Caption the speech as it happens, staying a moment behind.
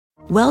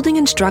Welding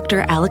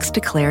instructor Alex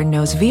DeClaire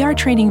knows VR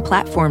training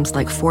platforms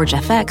like Forge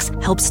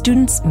FX help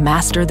students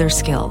master their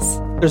skills.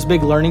 There's a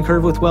big learning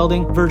curve with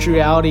welding. Virtual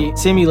reality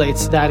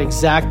simulates that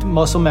exact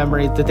muscle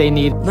memory that they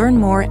need. Learn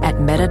more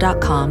at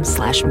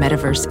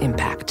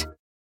meta.com/metaverseimpact.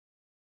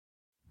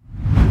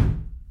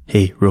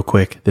 Hey, real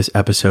quick, this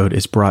episode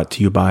is brought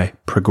to you by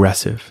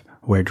Progressive,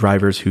 where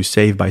drivers who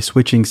save by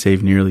switching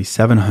save nearly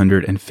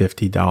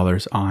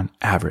 $750 on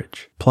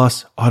average.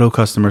 Plus, auto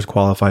customers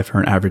qualify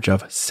for an average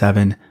of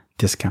 7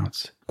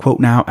 discounts. Quote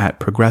now at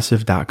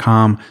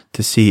progressive.com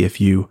to see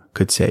if you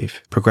could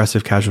save.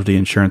 Progressive Casualty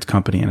Insurance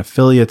Company and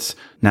Affiliates.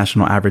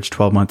 National average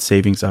 12-month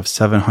savings of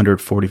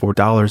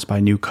 $744 by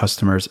new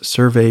customers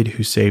surveyed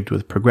who saved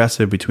with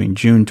Progressive between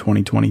June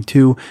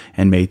 2022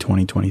 and May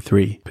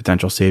 2023.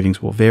 Potential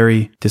savings will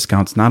vary.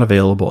 Discounts not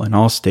available in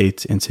all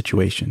states and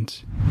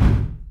situations.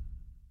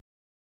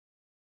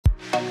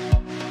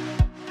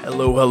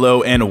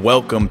 Hello, and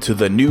welcome to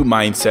the New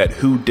Mindset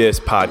Who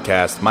Dis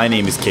podcast. My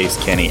name is Case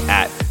Kenny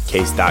at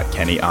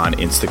Case.Kenny on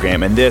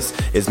Instagram, and this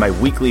is my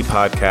weekly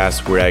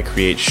podcast where I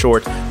create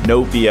short,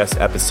 no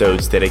BS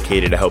episodes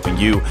dedicated to helping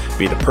you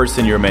be the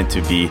person you're meant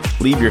to be,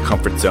 leave your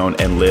comfort zone,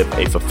 and live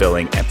a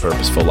fulfilling and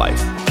purposeful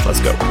life.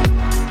 Let's go.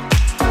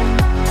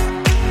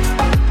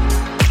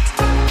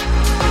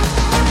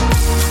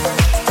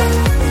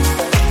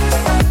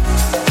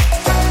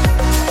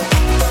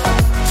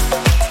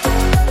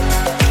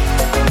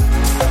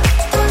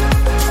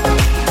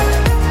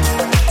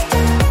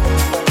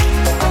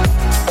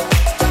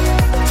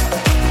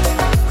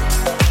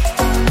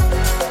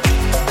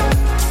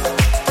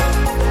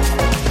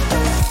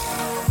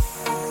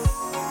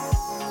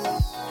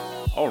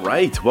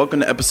 Welcome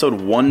to episode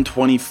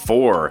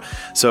 124.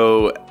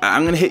 So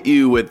I'm going to hit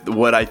you with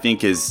what I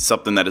think is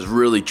something that is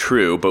really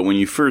true, but when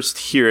you first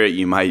hear it,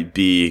 you might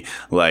be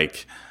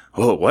like,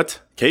 oh, what?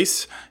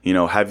 Case?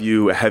 Have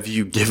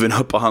you given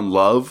up on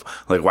love?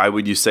 Like, why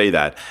would you say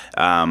that?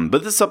 But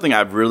this is something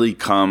I've really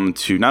come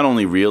to not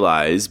only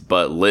realize,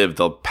 but live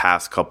the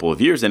past couple of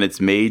years. And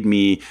it's made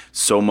me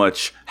so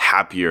much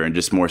happier and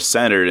just more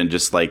centered and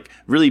just like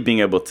really being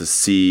able to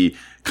see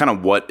kind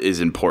of what is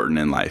important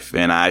in life.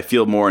 And I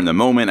feel more in the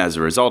moment. As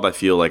a result, I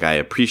feel like I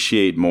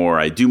appreciate more.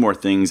 I do more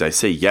things. I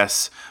say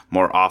yes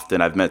more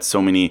often. I've met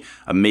so many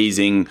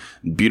amazing,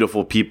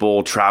 beautiful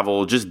people,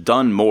 travel, just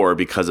done more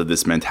because of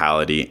this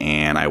mentality.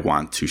 And I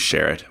want to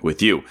share it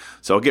with you.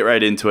 So I'll get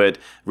right into it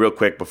real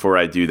quick. Before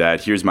I do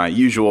that, here's my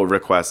usual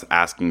request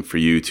asking for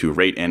you to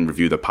rate and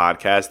review the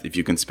podcast if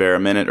you can spare a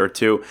minute or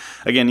two.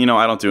 Again,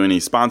 I don't do any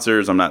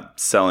sponsors. I'm not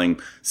selling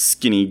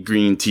skinny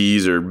green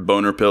teas or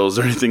boner pills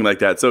or anything like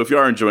that. So if you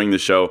are enjoying the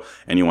show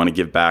and you want to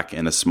give back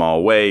in a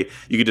small way,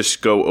 you could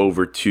just go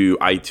over to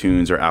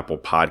iTunes or Apple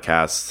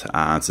Podcasts.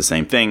 It's the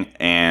same thing,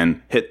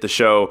 and hit the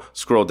show,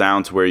 scroll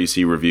down to where you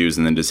see reviews,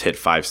 and then just hit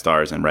 5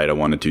 stars and write a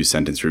 1 to 2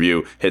 sentence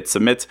review, hit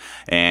submit,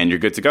 and you're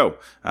good to go.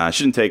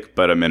 Shouldn't take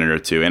but a minute or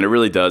two, and it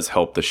really does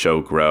help the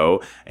show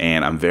grow,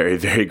 and I'm very,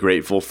 very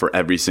grateful for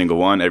every single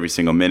one, every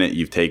single minute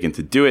you've taken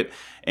to do it.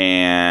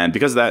 And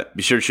because of that,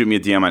 be sure to shoot me a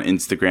DM on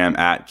Instagram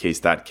at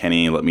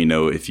Case.Kenny. Let me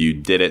know if you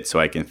did it so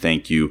I can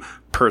thank you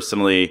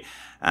personally.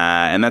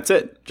 And that's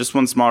it. Just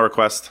one small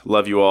request.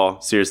 Love you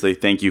all. Seriously,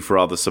 thank you for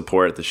all the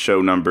support. The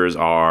show numbers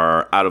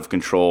are out of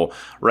control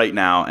right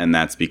now, and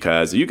that's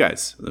because of you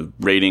guys.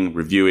 Rating,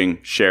 reviewing,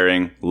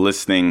 sharing,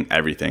 listening,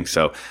 everything.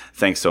 So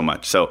thanks so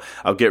much. So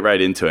I'll get right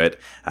into it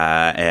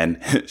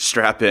and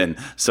strap in.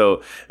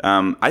 So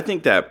I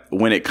think that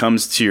when it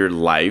comes to your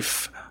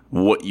life,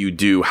 what you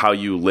do, how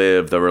you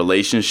live, the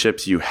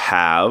relationships you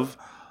have,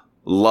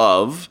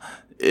 love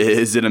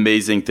is an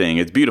amazing thing.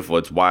 It's beautiful.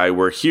 It's why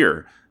we're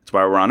here. It's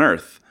why we're on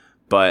earth.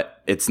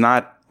 But it's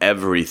not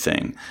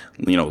everything.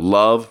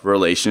 Love,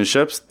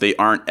 relationships, they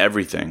aren't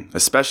everything,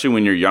 especially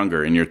when you're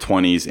younger, in your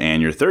 20s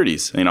and your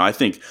 30s. I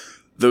think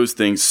those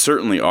things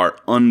certainly are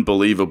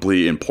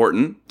unbelievably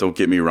important. Don't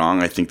get me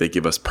wrong. I think they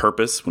give us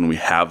purpose when we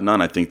have none.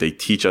 I think they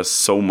teach us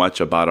so much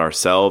about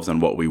ourselves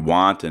and what we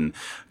want and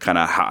kind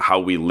of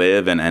how we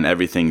live and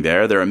everything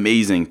there. They're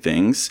amazing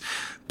things,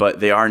 but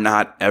they are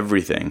not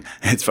everything.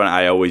 It's funny.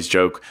 I always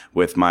joke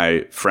with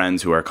my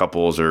friends who are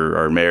couples or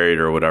are married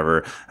or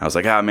whatever. I was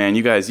like, man,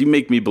 you guys, you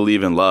make me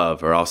believe in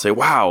love. Or I'll say,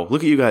 wow,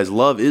 look at you guys.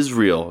 Love is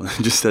real,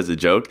 just as a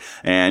joke.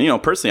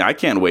 And, personally, I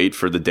can't wait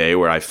for the day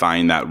where I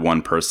find that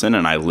one person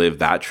and I live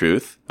that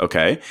truth.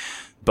 Okay.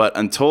 But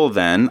until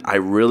then, I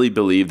really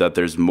believe that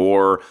there's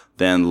more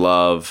than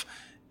love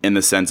in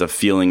the sense of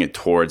feeling it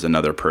towards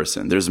another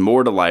person. There's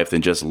more to life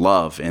than just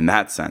love in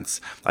that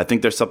sense. I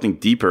think there's something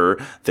deeper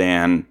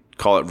than,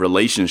 call it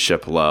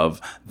relationship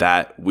love,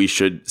 that we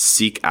should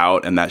seek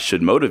out and that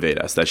should motivate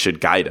us, that should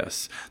guide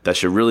us, that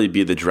should really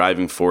be the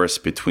driving force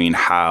behind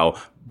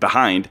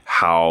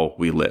how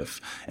we live.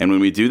 And when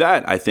we do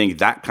that, I think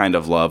that kind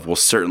of love will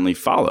certainly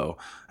follow.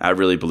 I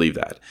really believe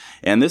that.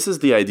 And this is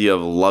the idea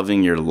of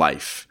loving your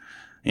life.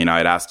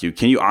 I'd ask you,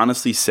 can you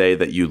honestly say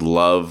that you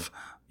love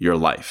your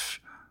life?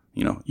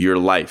 Your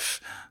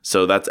life.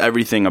 So that's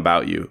everything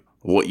about you,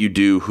 what you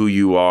do, who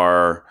you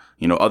are.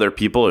 Other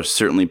people are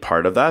certainly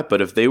part of that.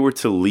 But if they were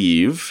to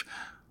leave,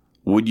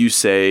 would you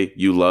say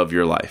you love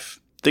your life?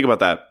 Think about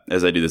that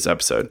as I do this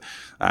episode.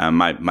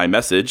 My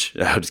message,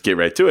 I'll just get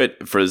right to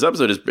it, for this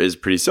episode is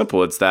pretty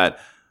simple. It's that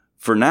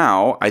for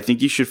now, I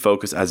think you should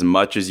focus as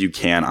much as you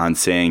can on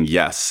saying,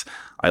 yes,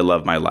 I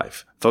love my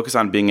life. Focus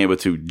on being able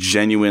to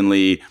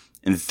genuinely,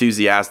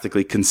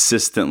 enthusiastically,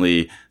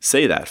 consistently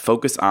say that.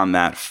 Focus on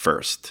that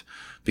first.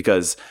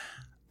 Because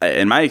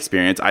in my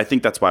experience, I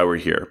think that's why we're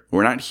here.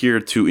 We're not here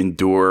to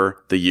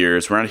endure the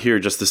years. We're not here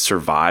just to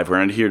survive.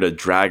 We're not here to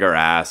drag our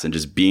ass and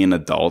just be an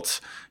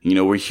adult.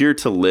 We're here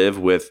to live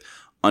with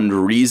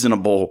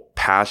unreasonable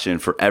passion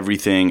for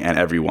everything and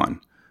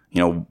everyone.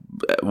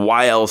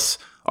 Why else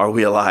are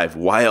we alive?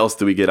 Why else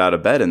do we get out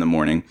of bed in the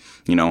morning?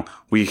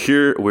 We're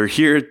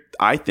here,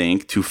 I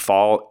think, to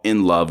fall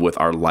in love with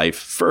our life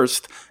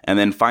first and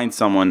then find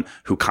someone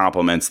who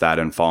complements that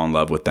and fall in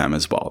love with them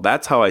as well.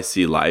 That's how I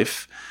see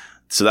life.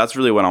 So that's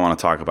really what I want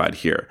to talk about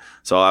here.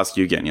 So I'll ask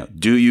you again,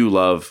 do you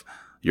love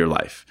your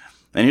life?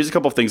 And here's a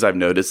couple of things I've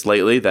noticed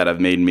lately that have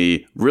made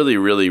me really,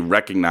 really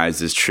recognize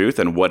this truth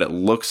and what it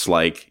looks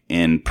like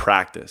in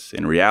practice,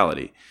 in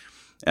reality.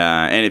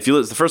 And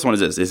the first one is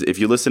this, is if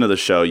you listen to the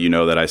show, you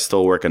know that I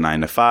still work a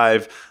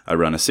 9-to-5. I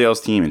run a sales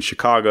team in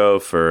Chicago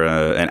for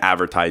an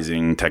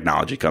advertising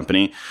technology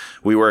company.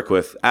 We work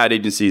with ad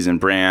agencies and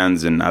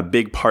brands, and a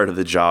big part of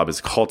the job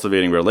is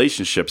cultivating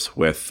relationships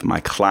with my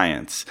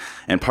clients.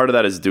 And part of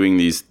that is doing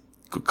these,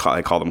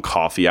 I call them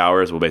coffee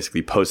hours. We'll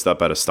basically post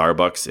up at a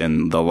Starbucks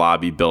in the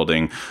lobby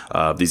building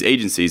of these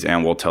agencies,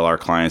 and we'll tell our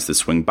clients to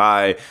swing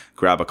by,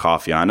 grab a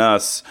coffee on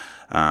us.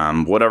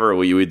 Whatever,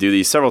 we would do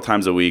these several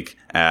times a week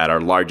at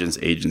our largest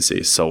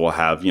agencies. So we'll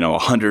have,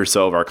 100 or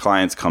so of our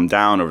clients come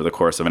down over the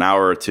course of an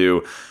hour or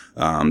two.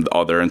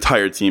 All their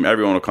entire team,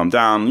 everyone will come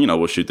down,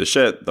 we'll shoot the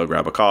shit. They'll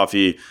grab a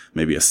coffee,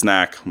 maybe a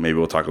snack. Maybe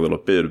we'll talk a little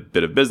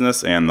bit of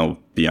business, and they'll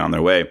be on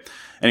their way.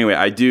 Anyway,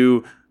 I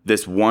do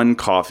this one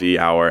coffee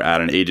hour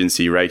at an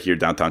agency right here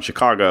downtown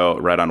Chicago,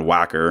 right on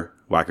Wacker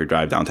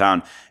Drive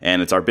downtown.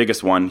 And it's our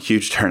biggest one,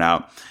 huge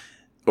turnout.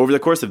 Over the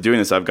course of doing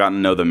this, I've gotten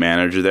to know the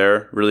manager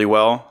there really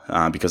well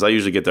because I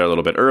usually get there a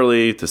little bit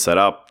early to set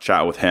up,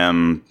 chat with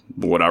him,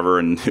 whatever.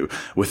 And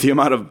with the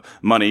amount of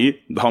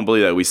money,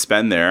 humbly, that we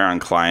spend there on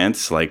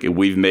clients, like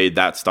we've made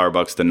that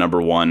Starbucks the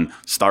number one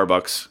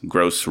Starbucks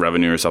gross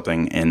revenue or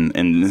something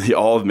in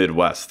all of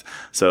Midwest.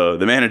 So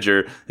the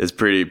manager is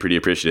pretty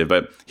appreciative.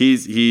 But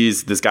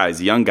he's this guy. He's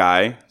a young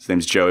guy. His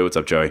name's Joey. What's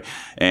up, Joey?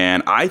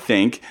 And I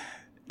think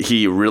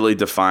he really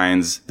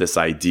defines this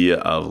idea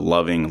of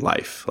loving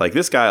life. Like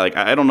this guy,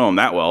 I don't know him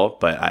that well,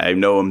 but I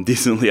know him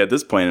decently at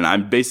this point, and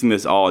I'm basing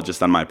this all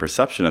just on my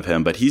perception of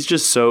him. But he's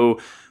just so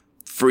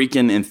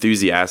freaking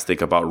enthusiastic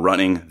about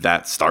running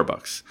that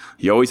Starbucks.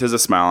 He always has a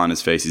smile on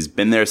his face. He's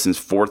been there since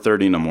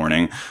 4:30 in the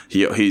morning.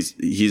 He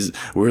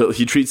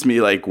treats me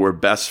like we're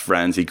best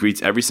friends. He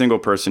greets every single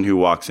person who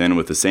walks in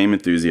with the same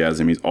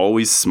enthusiasm. He's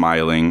always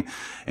smiling.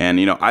 And,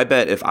 I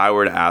bet if I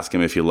were to ask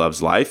him if he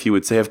loves life, he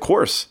would say, of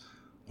course.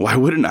 Why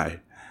wouldn't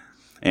I?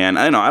 And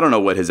I don't know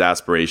what his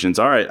aspirations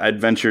are. I'd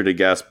venture to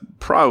guess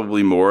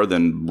probably more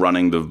than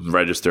running the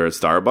register at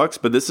Starbucks,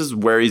 but this is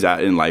where he's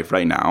at in life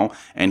right now.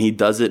 And he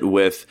does it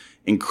with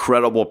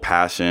incredible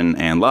passion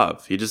and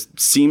love. He just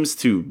seems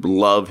to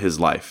love his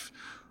life.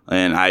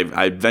 And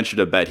I venture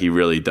to bet he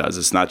really does.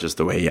 It's not just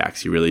the way he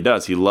acts. He really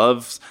does. He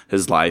loves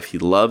his life. He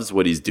loves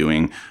what he's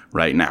doing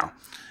right now.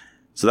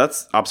 So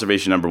that's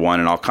observation number one,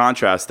 and I'll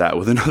contrast that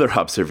with another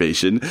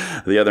observation.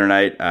 The other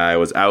night, I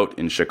was out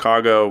in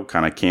Chicago,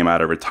 kind of came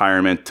out of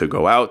retirement to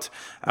go out.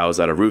 I was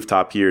at a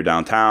rooftop here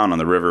downtown on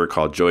the river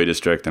called Joy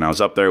District, and I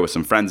was up there with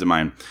some friends of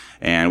mine,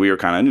 and we were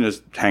kind of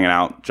just hanging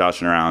out,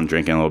 joshing around,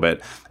 drinking a little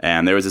bit,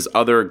 and there was this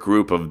other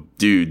group of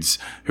dudes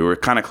who were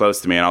kind of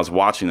close to me, and I was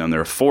watching them. There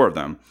were 4 of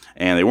them,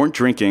 and they weren't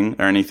drinking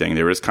or anything.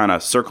 They were just kind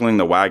of circling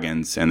the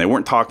wagons, and they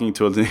weren't talking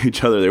to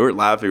each other. They weren't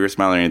laughing or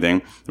smiling or anything.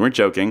 They weren't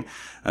joking.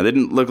 They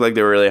didn't look like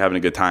they were really having a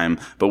good time.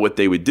 But what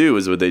they would do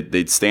is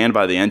they'd stand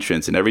by the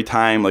entrance, and every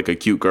time like a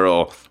cute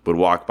girl would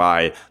walk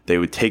by, they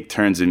would take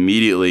turns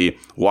immediately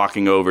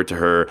walking over to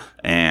her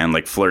and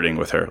like flirting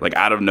with her, like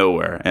out of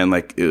nowhere. And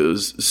like it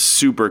was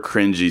super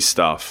cringy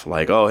stuff,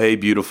 like, oh, hey,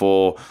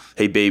 beautiful,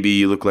 hey, baby,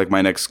 you look like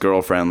my next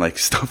girlfriend, like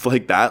stuff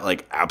like that,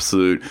 like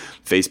absolute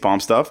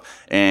facepalm stuff.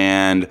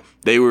 And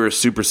they were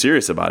super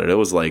serious about it. It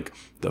was like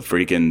the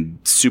freaking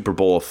Super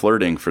Bowl of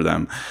flirting for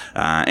them.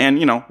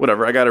 And,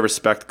 whatever. I got to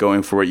respect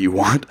going for what you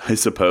want, I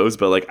suppose.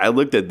 But, like, I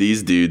looked at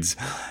these dudes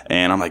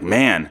and I'm like,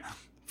 man,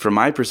 from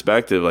my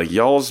perspective, like,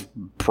 y'all's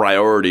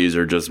priorities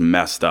are just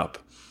messed up.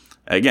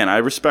 Again, I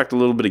respect a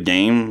little bit of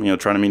game,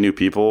 trying to meet new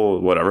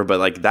people, whatever. But,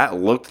 like, that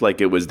looked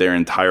like it was their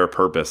entire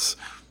purpose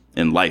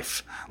in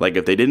life. Like,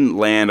 if they didn't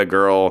land a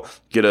girl,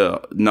 get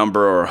a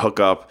number or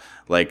hook up,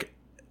 like,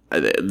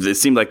 it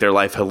seemed like their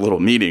life had little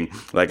meaning.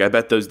 Like, I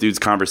bet those dudes'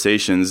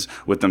 conversations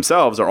with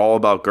themselves are all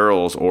about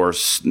girls or,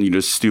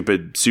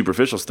 stupid,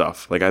 superficial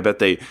stuff. Like, I bet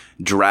they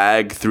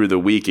drag through the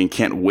week and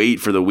can't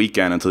wait for the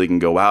weekend until they can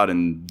go out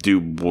and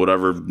do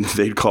whatever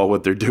they'd call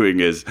what they're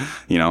doing is,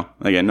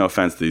 again, no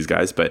offense to these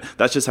guys, but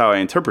that's just how I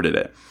interpreted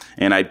it.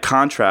 And I'd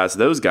contrast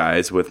those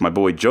guys with my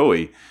boy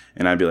Joey,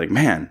 and I'd be like,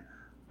 man,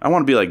 I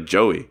want to be like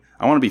Joey.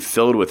 I want to be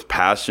filled with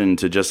passion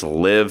to just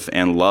live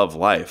and love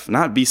life,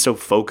 not be so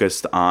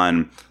focused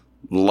on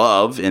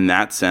love in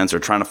that sense, or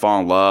trying to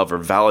fall in love, or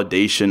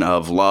validation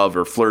of love,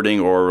 or flirting,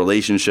 or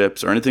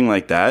relationships, or anything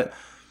like that.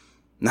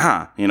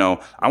 Nah,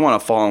 I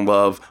want to fall in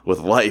love with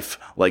life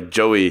like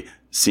Joey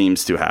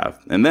seems to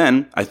have. And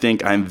then I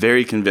think I'm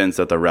very convinced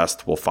that the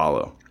rest will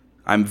follow.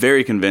 I'm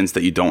very convinced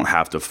that you don't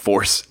have to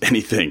force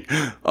anything,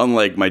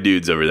 unlike my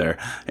dudes over there.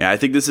 And I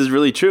think this is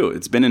really true.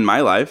 It's been in my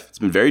life. It's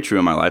been very true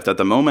in my life that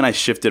the moment I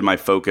shifted my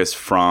focus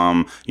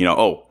from,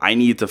 I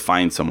need to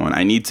find someone.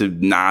 I need to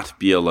not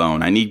be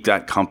alone. I need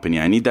that company.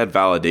 I need that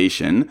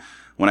validation.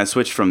 When I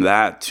switched from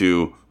that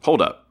to,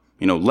 hold up,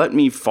 let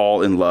me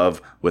fall in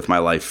love with my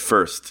life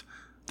first.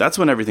 That's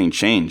when everything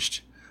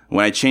changed.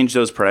 When I changed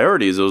those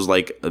priorities, it was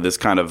like this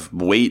kind of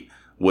weight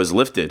was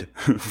lifted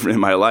in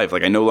my life.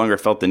 Like I no longer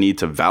felt the need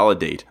to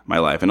validate my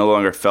life. I no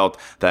longer felt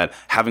that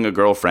having a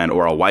girlfriend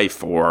or a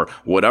wife or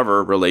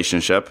whatever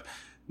relationship,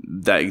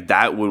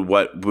 that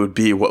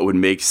would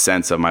make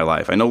sense of my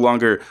life. I no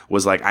longer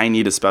was like, I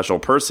need a special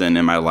person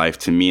in my life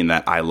to mean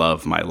that I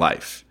love my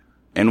life.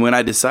 And when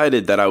I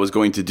decided that I was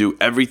going to do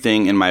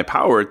everything in my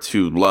power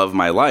to love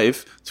my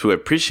life, to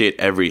appreciate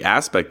every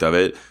aspect of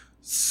it,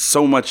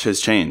 so much has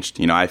changed.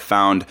 I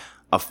found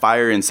a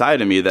fire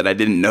inside of me that I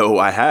didn't know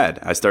I had.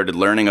 I started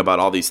learning about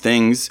all these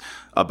things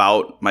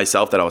about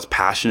myself that I was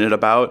passionate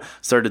about,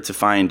 started to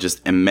find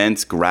just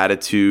immense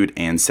gratitude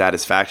and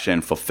satisfaction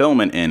and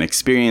fulfillment in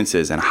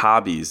experiences and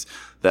hobbies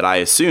that I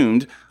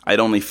assumed I'd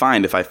only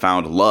find if I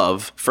found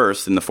love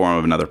first in the form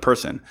of another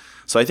person.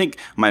 So I think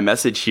my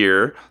message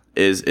here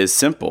is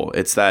simple.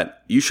 It's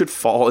that you should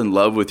fall in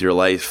love with your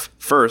life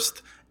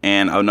first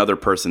and another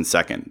person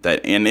second.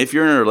 And if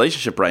you're in a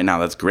relationship right now,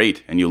 that's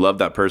great. And you love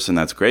that person,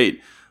 that's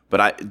great.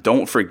 But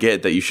don't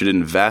forget that you should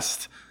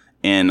invest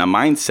in a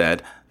mindset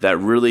that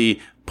really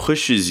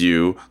pushes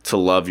you to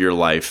love your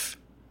life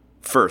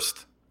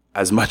first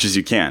as much as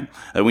you can.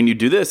 And when you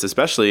do this,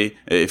 especially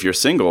if you're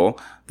single,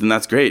 then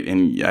that's great.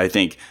 And I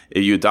think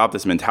if you adopt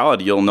this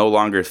mentality, you'll no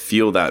longer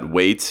feel that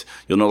weight.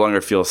 You'll no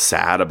longer feel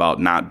sad about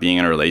not being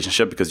in a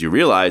relationship because you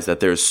realize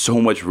that there's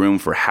so much room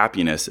for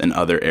happiness in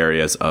other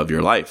areas of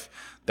your life,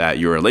 that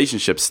your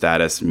relationship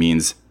status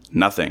means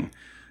nothing.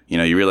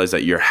 You realize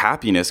that your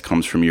happiness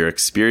comes from your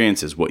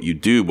experiences, what you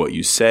do, what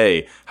you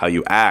say, how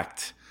you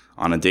act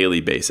on a daily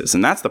basis.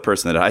 And that's the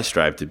person that I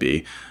strive to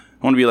be.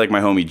 I want to be like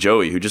my homie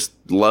Joey, who just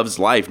loves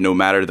life no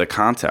matter the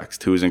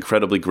context, who is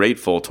incredibly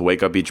grateful to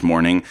wake up each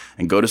morning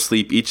and go to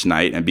sleep each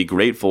night and be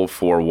grateful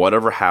for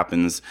whatever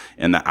happens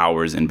in the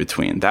hours in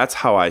between. That's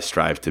how I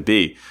strive to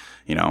be.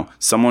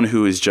 Someone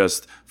who is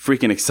just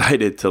freaking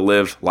excited to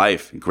live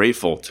life,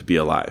 grateful to be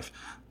alive.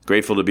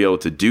 Grateful to be able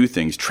to do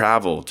things,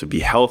 travel, to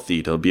be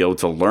healthy, to be able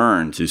to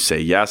learn, to say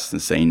yes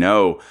and say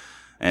no.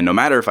 And no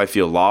matter if I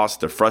feel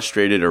lost or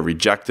frustrated or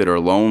rejected or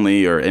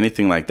lonely or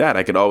anything like that,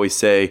 I could always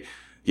say,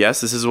 yes,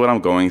 this is what I'm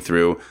going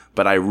through,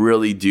 but I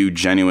really do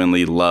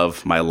genuinely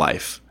love my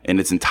life in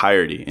its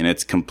entirety, in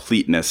its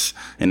completeness,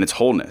 in its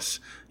wholeness,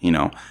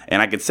 And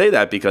I could say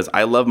that because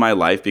I love my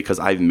life because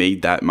I've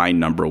made that my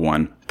number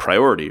one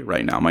priority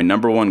right now, my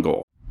number one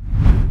goal.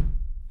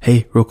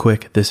 Hey, real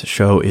quick, this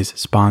show is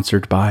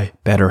sponsored by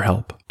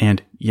BetterHelp.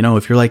 And,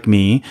 if you're like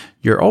me,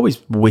 you're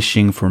always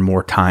wishing for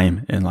more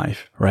time in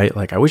life, right?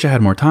 Like, I wish I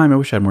had more time. I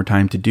wish I had more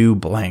time to do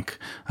blank.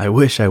 I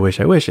wish.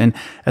 And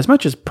as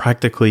much as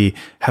practically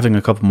having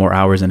a couple more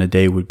hours in a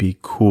day would be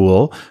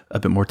cool, a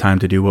bit more time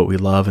to do what we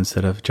love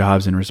instead of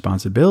jobs and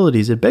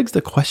responsibilities, it begs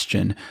the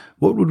question,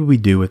 what would we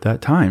do with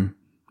that time?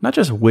 Not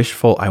just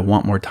wishful, I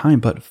want more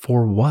time, but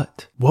for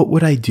what? What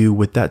would I do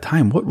with that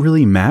time? What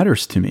really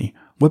matters to me?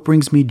 What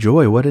brings me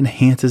joy? What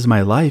enhances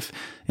my life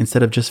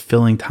instead of just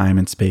filling time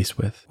and space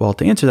with? Well,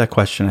 to answer that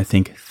question, I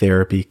think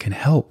therapy can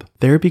help.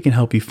 Therapy can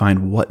help you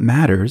find what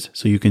matters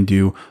so you can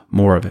do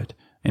more of it.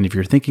 And if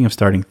you're thinking of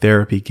starting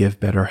therapy, give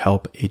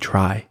BetterHelp a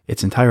try.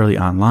 It's entirely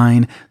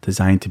online,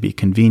 designed to be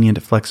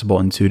convenient, flexible,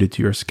 and suited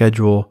to your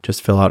schedule.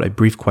 Just fill out a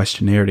brief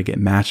questionnaire to get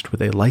matched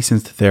with a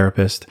licensed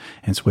therapist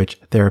and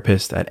switch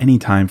therapists at any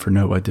time for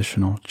no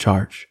additional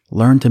charge.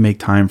 Learn to make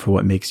time for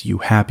what makes you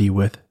happy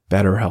with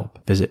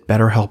BetterHelp. Visit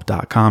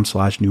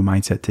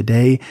betterhelp.com/newmindset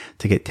today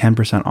to get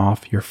 10%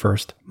 off your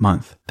first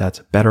month. That's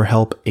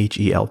BetterHelp,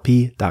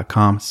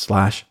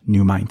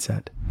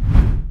 HELP.com/newmindset.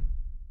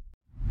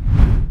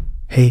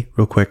 Hey,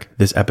 real quick,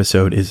 this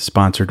episode is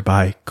sponsored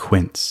by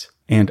Quince.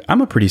 And I'm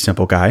a pretty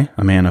simple guy,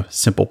 a man of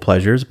simple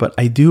pleasures, but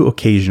I do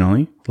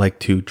occasionally like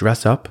to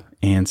dress up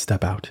and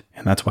step out.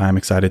 And that's why I'm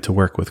excited to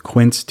work with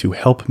Quince to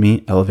help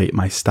me elevate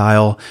my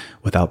style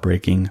without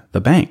breaking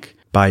the bank.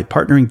 By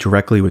partnering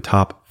directly with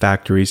top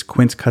factories,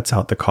 Quince cuts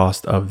out the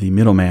cost of the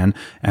middleman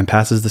and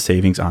passes the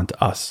savings on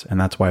to us.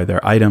 And that's why their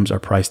items are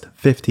priced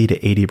 50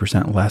 to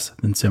 80% less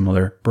than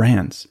similar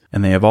brands.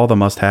 And they have all the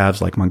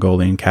must-haves like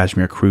Mongolian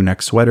cashmere crew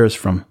neck sweaters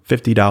from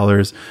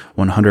 $50,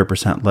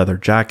 100% leather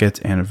jackets,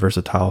 and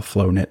versatile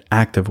flow knit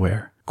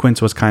activewear. Quince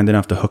was kind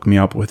enough to hook me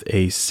up with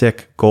a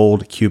sick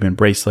gold Cuban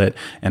bracelet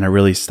and a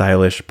really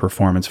stylish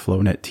performance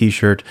flow knit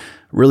t-shirt.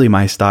 really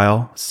my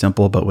style,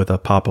 simple but with a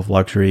pop of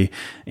luxury,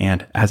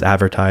 and as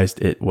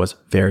advertised, it was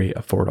very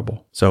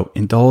affordable. So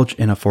indulge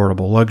in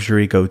affordable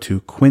luxury. Go to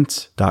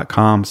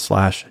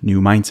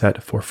quince.com/new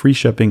mindset for free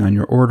shipping on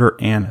your order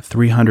and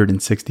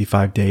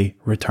 365-day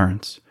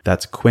returns.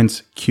 That's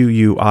Quince,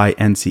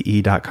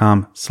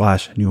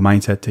 QUINCE.com/new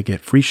mindset to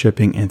get free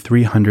shipping and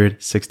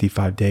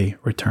 365-day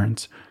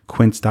returns.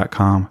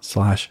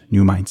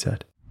 Quince.com/new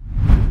mindset.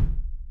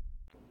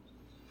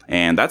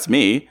 And that's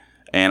me.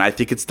 And I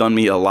think it's done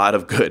me a lot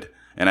of good.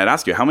 And I'd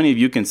ask you, how many of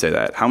you can say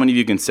that? How many of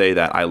you can say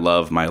that I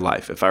love my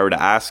life? If I were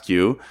to ask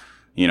you,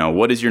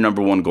 what is your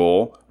number one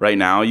goal right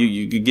now?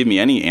 You could give me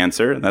any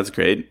answer. That's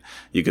great.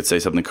 You could say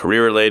something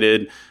career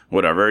related,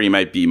 whatever. You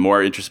might be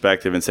more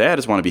introspective and say, I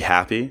just want to be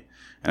happy.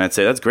 And I'd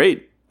say, that's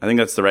great. I think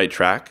that's the right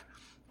track.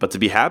 But to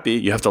be happy,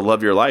 you have to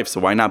love your life. So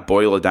why not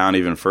boil it down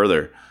even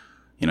further?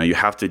 You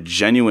have to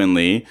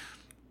genuinely,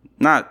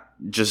 not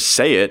just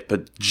say it,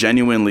 but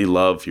genuinely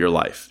love your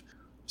life.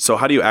 So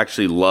how do you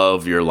actually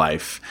love your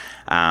life?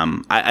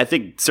 I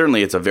think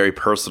certainly it's a very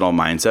personal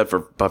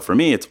mindset, but for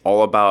me, it's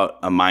all about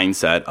a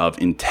mindset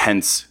of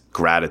intense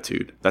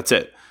gratitude. That's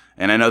it.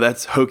 And I know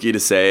that's hokey to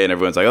say, and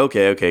everyone's like,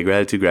 okay,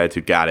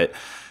 gratitude, got it.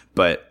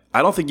 But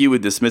I don't think you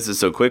would dismiss it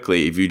so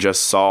quickly if you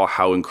just saw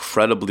how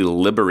incredibly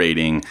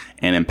liberating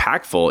and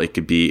impactful it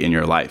could be in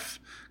your life.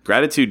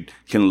 Gratitude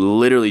can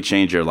literally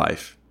change your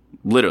life.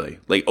 Literally,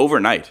 like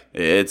overnight.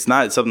 It's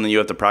not something that you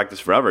have to practice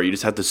forever. You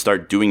just have to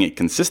start doing it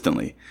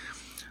consistently.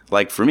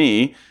 Like for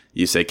me,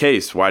 you say,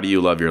 Case, why do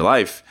you love your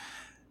life?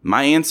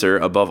 My answer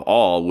above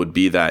all would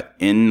be that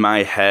in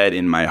my head,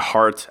 in my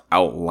heart,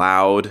 out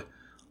loud,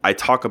 I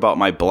talk about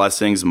my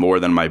blessings more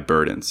than my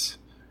burdens.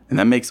 And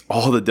that makes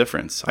all the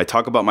difference. I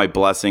talk about my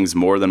blessings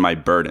more than my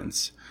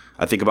burdens.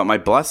 I think about my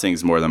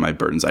blessings more than my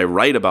burdens. I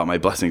write about my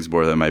blessings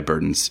more than my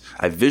burdens.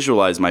 I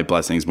visualize my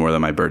blessings more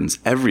than my burdens.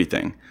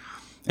 Everything.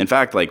 In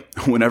fact, like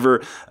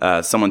whenever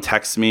someone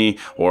texts me,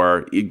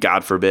 or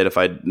God forbid, if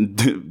I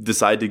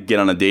decide to get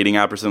on a dating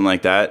app or something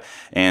like that,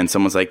 and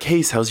someone's like,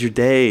 Case, how's your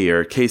day?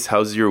 Or Case,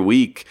 how's your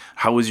week?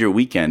 How was your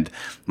weekend?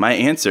 My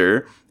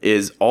answer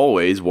is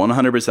always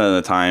 100% of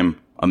the time,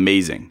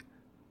 amazing.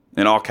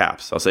 In all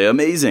caps, I'll say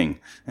amazing.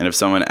 And if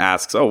someone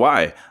asks, oh,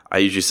 why? I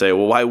usually say,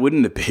 well, why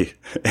wouldn't it be?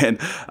 And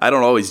I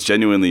don't always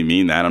genuinely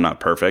mean that. I'm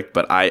not perfect,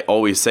 but I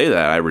always say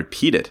that. I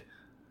repeat it.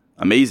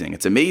 Amazing.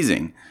 It's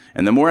amazing.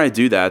 And the more I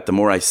do that, the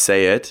more I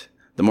say it,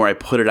 the more I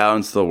put it out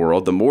into the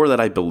world, the more that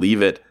I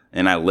believe it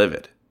and I live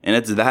it. And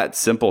it's that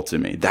simple to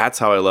me. That's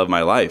how I love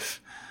my life.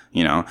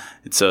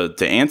 So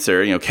to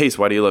answer, Case,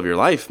 why do you love your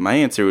life? My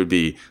answer would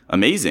be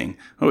amazing.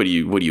 Oh, what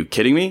are you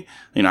kidding me?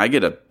 I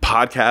get a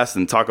podcast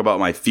and talk about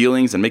my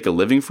feelings and make a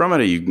living from it.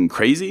 Are you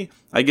crazy?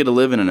 I get to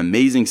live in an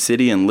amazing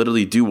city and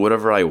literally do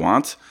whatever I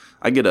want.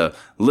 I get to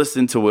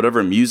listen to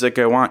whatever music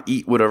I want,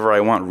 eat whatever I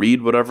want,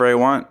 read whatever I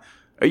want.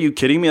 Are you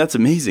kidding me? That's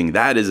amazing.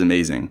 That is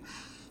amazing.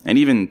 And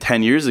even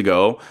 10 years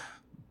ago,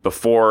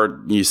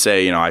 before you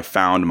say, I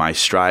found my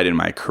stride in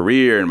my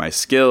career and my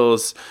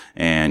skills,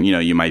 and,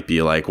 you might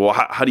be like, well,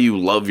 how do you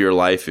love your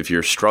life if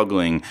you're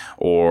struggling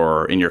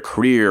or in your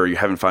career, or you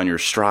haven't found your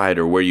stride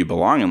or where you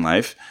belong in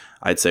life?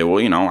 I'd say,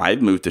 well, I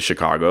moved to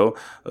Chicago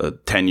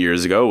 10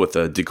 years ago with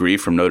a degree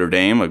from Notre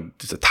Dame.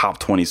 It's a top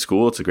 20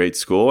 school. It's a great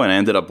school. And I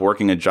ended up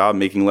working a job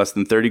making less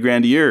than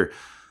 $30,000 a year.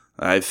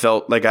 I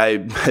felt like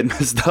I had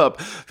messed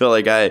up, felt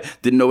like I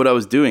didn't know what I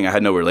was doing. I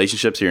had no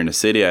relationships here in the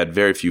city. I had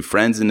very few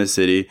friends in the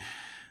city.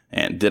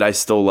 And did I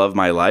still love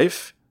my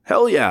life?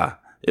 Hell yeah.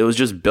 It was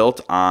just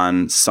built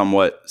on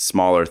somewhat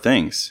smaller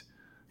things.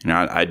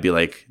 I'd be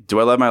like, do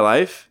I love my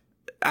life?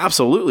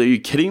 Absolutely. Are you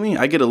kidding me?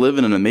 I get to live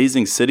in an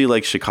amazing city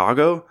like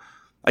Chicago.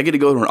 I get to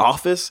go to an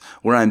office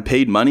where I'm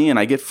paid money and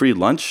I get free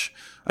lunch.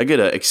 I get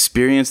to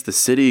experience the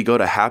city, go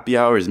to happy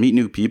hours, meet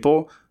new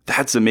people.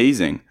 That's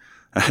amazing.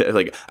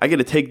 Like, I get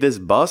to take this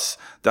bus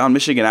down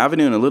Michigan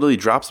Avenue and it literally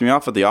drops me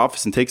off at the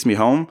office and takes me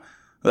home.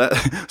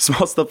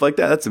 Small stuff like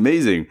that. That's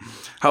amazing.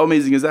 How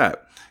amazing is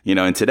that?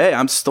 And today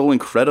I'm still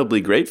incredibly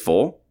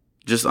grateful,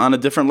 just on a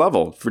different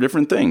level for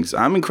different things.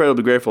 I'm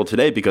incredibly grateful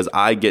today because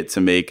I get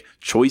to make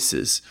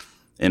choices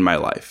in my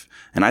life.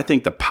 And I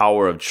think the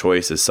power of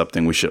choice is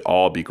something we should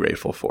all be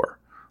grateful for.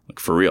 Like,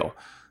 for real.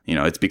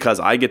 It's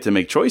because I get to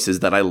make choices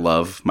that I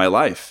love my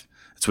life.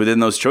 It's within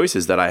those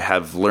choices that I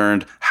have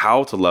learned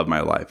how to love my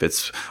life.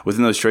 It's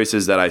within those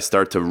choices that I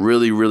start to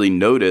really, really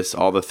notice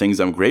all the things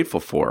I'm grateful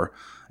for.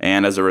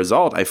 And as a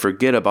result, I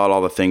forget about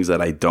all the things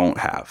that I don't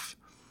have.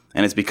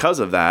 And it's because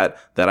of that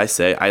that I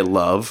say I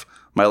love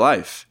my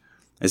life.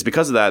 It's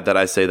because of that that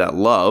I say that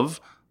love,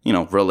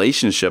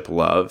 relationship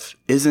love,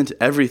 isn't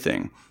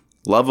everything.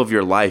 Love of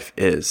your life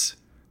is.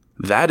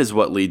 That is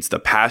what leads to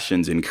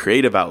passions and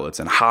creative outlets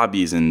and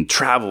hobbies and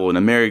travel and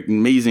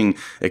amazing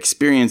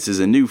experiences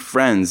and new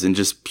friends and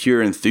just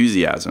pure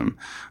enthusiasm.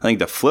 I think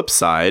the flip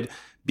side,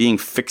 being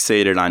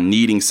fixated on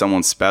needing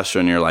someone special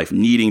in your life,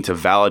 needing to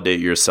validate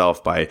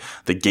yourself by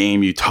the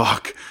game you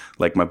talk,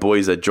 like my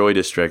boys at Joy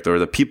District, or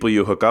the people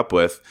you hook up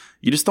with,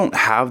 you just don't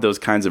have those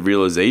kinds of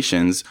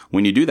realizations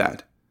when you do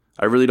that.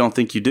 I really don't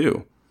think you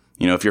do.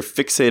 If you're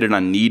fixated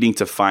on needing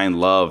to find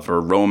love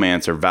or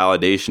romance or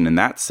validation in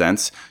that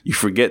sense, you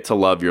forget to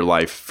love your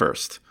life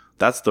first.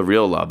 That's the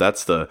real love.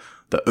 That's the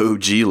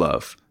OG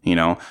love.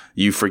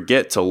 You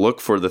forget to look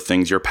for the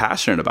things you're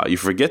passionate about. You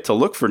forget to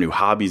look for new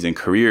hobbies and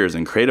careers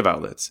and creative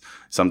outlets.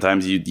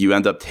 Sometimes you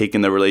end up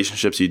taking the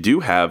relationships you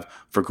do have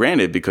for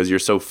granted because you're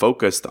so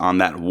focused on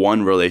that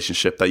one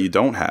relationship that you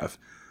don't have.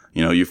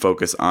 You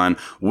focus on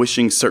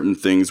wishing certain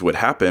things would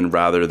happen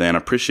rather than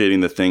appreciating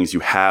the things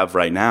you have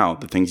right now,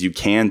 the things you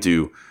can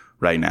do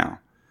right now.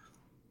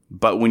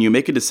 But when you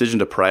make a decision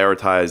to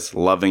prioritize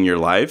loving your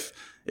life,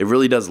 it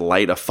really does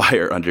light a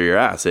fire under your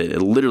ass.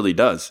 It literally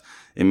does.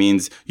 It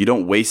means you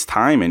don't waste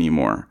time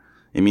anymore.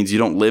 It means you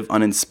don't live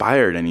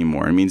uninspired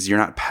anymore. It means you're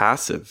not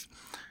passive.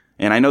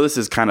 And I know this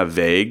is kind of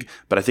vague,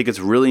 but I think it's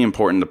really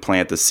important to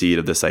plant the seed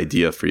of this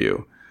idea for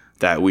you,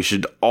 that we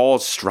should all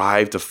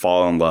strive to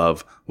fall in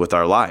love with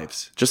our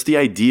lives. Just the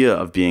idea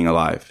of being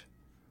alive.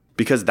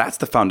 Because that's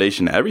the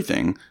foundation to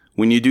everything.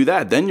 When you do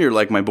that, then you're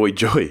like my boy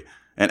Joey.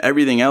 And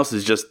everything else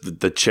is just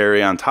the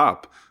cherry on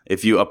top.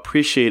 If you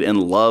appreciate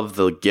and love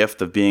the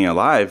gift of being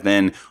alive,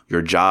 then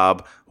your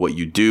job, what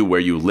you do, where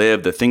you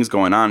live, the things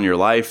going on in your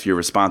life, your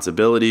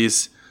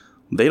responsibilities,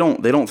 they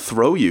don't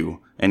throw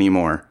you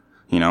anymore.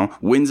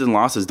 Wins and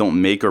losses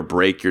don't make or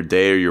break your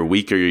day or your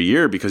week or your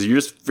year because you're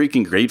just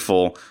freaking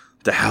grateful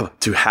to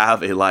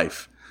have a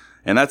life.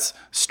 And that's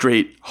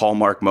straight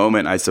Hallmark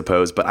moment, I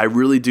suppose. But I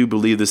really do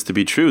believe this to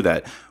be true,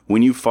 that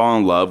when you fall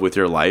in love with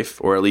your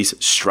life, or at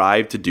least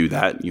strive to do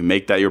that, you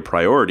make that your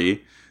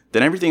priority,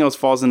 then everything else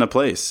falls into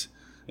place.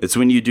 It's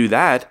when you do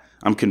that,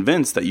 I'm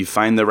convinced that you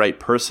find the right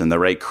person, the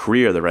right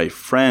career, the right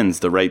friends,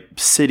 the right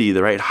city,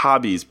 the right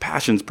hobbies,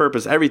 passions,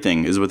 purpose,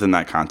 everything is within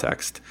that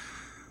context.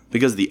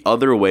 Because the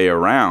other way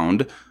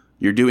around,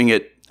 you're doing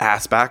it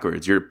ass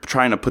backwards. You're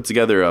trying to put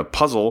together a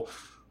puzzle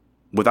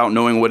without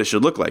knowing what it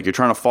should look like. You're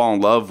trying to fall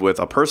in love with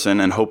a person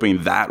and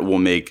hoping that will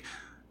make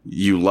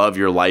you love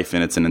your life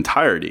in its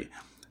entirety.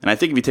 And I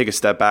think if you take a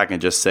step back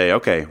and just say,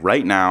 okay,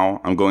 right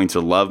now I'm going to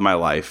love my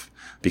life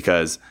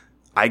because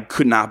I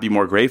could not be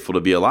more grateful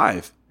to be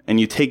alive. And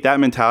you take that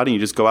mentality and you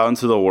just go out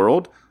into the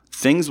world,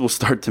 things will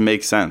start to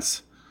make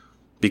sense.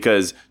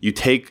 Because you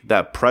take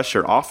that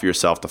pressure off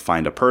yourself to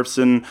find a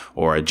person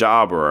or a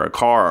job or a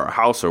car or a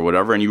house or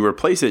whatever, and you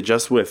replace it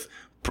just with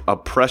a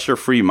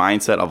pressure-free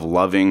mindset of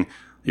loving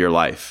your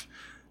life.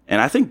 And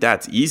I think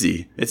that's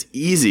easy. It's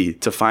easy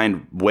to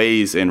find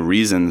ways and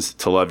reasons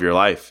to love your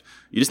life.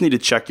 You just need to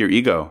check your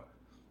ego.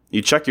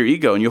 You check your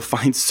ego and you'll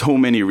find so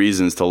many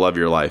reasons to love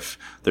your life.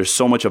 There's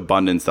so much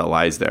abundance that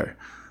lies there.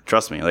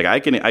 Trust me. Like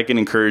I can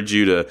encourage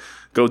you to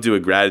go do a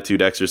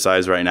gratitude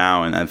exercise right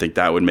now, and I think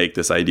that would make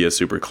this idea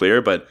super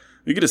clear. But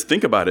you could just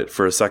think about it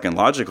for a second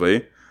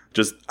logically.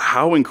 Just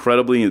how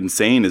incredibly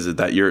insane is it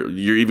that you're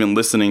even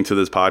listening to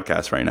this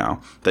podcast right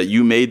now, that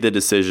you made the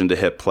decision to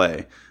hit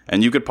play,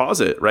 and you could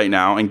pause it right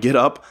now and get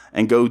up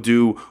and go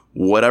do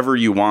whatever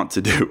you want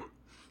to do.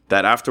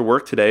 That after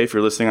work today, if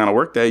you're listening on a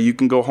work day, you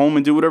can go home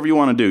and do whatever you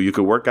want to do. You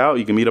could work out,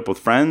 you can meet up with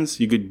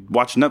friends, you could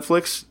watch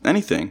Netflix,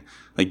 anything.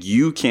 Like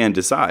you can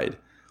decide.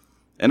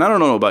 And I don't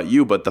know about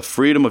you, but the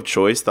freedom of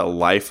choice that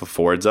life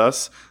affords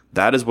us,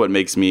 that is what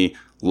makes me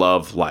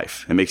love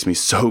life. It makes me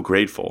so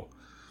grateful.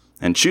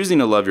 And choosing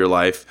to love your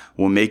life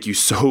will make you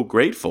so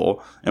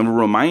grateful and will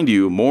remind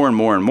you more and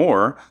more and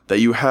more that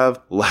you have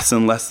less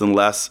and less and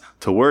less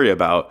to worry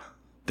about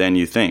than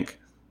you think.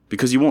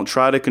 Because you won't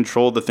try to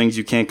control the things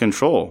you can't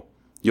control.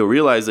 You'll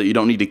realize that you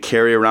don't need to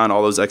carry around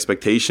all those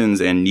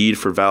expectations and need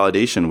for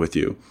validation with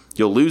you.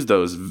 You'll lose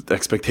those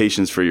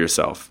expectations for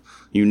yourself.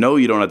 You know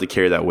you don't have to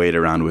carry that weight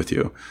around with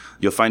you.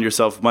 You'll find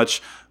yourself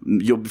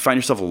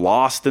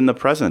lost in the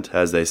present,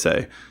 as they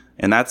say.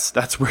 And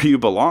that's where you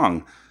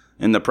belong,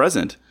 in the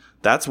present.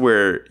 That's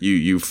where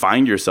you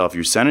find yourself,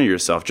 you center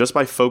yourself just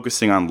by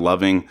focusing on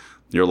loving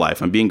your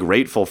life and being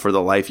grateful for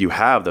the life you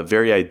have, the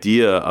very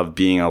idea of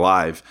being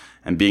alive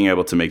and being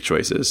able to make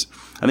choices.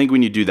 I think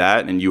when you do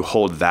that and you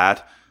hold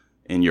that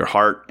in your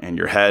heart and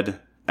your head,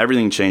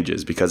 everything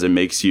changes because it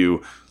makes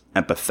you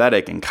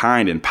empathetic and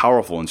kind and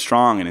powerful and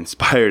strong and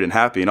inspired and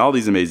happy and all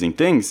these amazing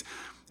things.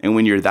 And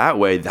when you're that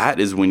way, that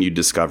is when you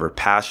discover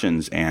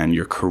passions and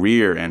your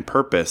career and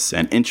purpose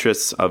and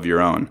interests of your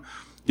own.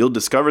 You'll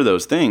discover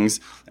those things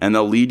and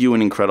they'll lead you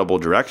in incredible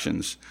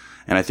directions.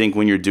 And I think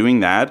when you're doing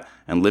that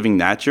and living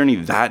that journey,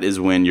 that is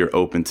when you're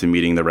open to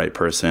meeting the right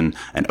person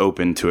and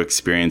open to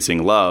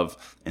experiencing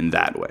love in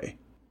that way.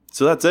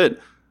 So that's it.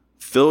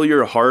 Fill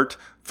your heart,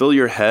 fill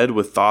your head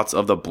with thoughts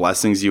of the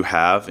blessings you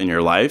have in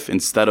your life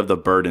instead of the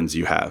burdens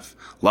you have.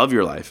 Love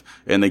your life.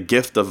 And the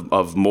gift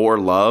of more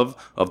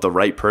love of the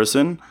right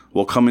person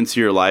will come into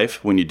your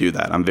life when you do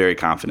that. I'm very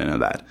confident of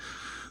that.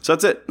 So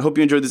that's it. I hope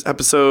you enjoyed this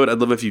episode. I'd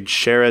love if you'd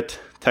share it,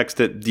 text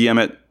it,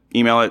 DM it,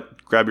 email it,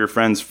 grab your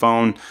friend's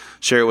phone,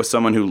 share it with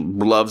someone who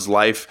loves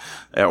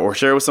life, or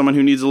share it with someone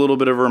who needs a little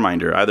bit of a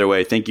reminder. Either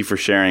way, thank you for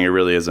sharing. It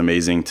really is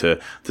amazing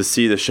to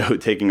see the show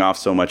taking off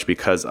so much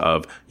because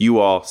of you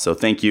all. So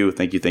thank you.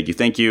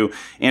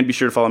 And be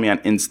sure to follow me on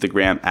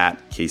Instagram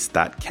at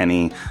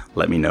case.kenny.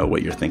 Let me know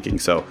what you're thinking.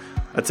 So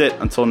That's it.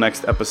 Until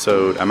next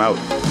episode, I'm out.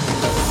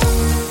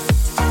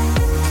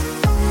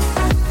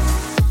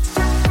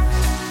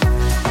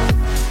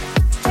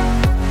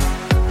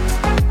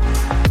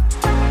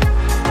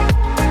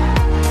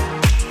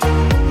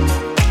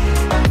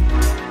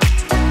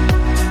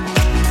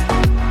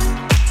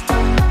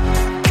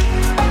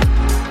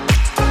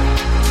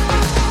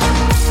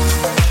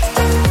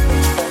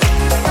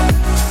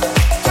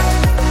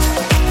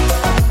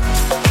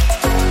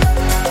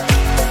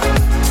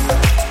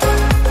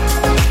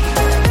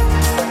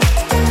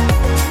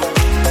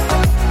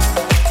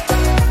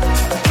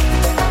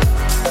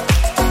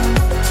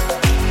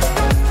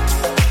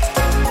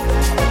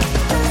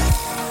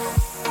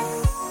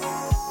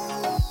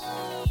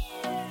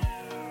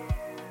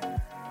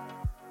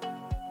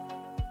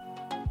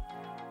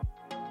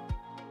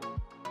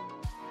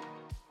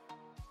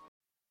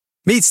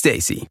 Meet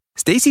Stacy.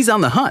 Stacy's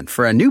on the hunt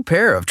for a new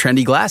pair of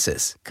trendy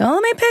glasses.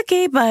 Call me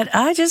picky, but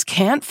I just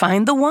can't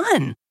find the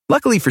one.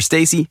 Luckily for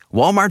Stacy,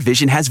 Walmart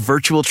Vision has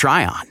virtual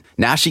try-on.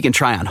 Now she can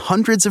try on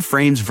hundreds of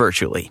frames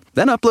virtually,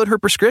 then upload her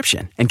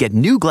prescription and get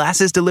new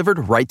glasses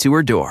delivered right to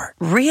her door.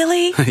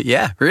 Really?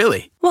 Yeah,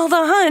 really. Well, the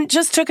hunt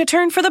just took a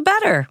turn for the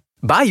better.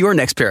 Buy your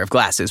next pair of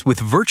glasses with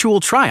virtual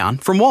try-on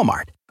from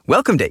Walmart.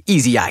 Welcome to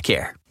Easy Eye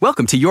Care.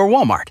 Welcome to your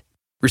Walmart.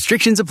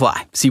 Restrictions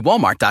apply. See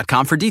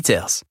walmart.com for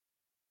details.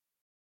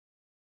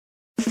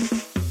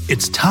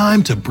 It's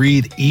time to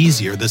breathe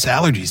easier this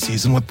allergy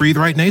season with Breathe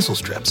Right nasal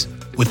strips.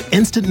 With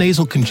instant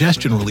nasal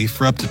congestion relief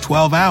for up to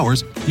 12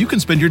 hours, you can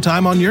spend your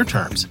time on your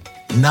terms,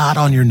 not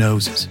on your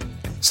noses.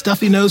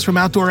 Stuffy nose from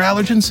outdoor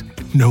allergens?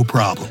 No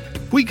problem.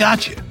 We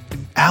got you.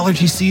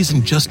 Allergy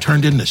season just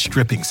turned into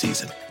stripping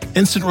season.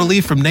 Instant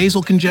relief from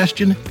nasal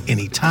congestion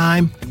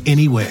anytime,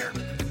 anywhere.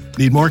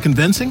 Need more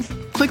convincing?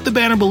 Click the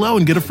banner below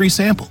and get a free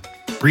sample.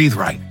 Breathe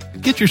Right.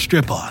 Get your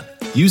strip on.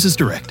 Use as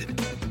directed.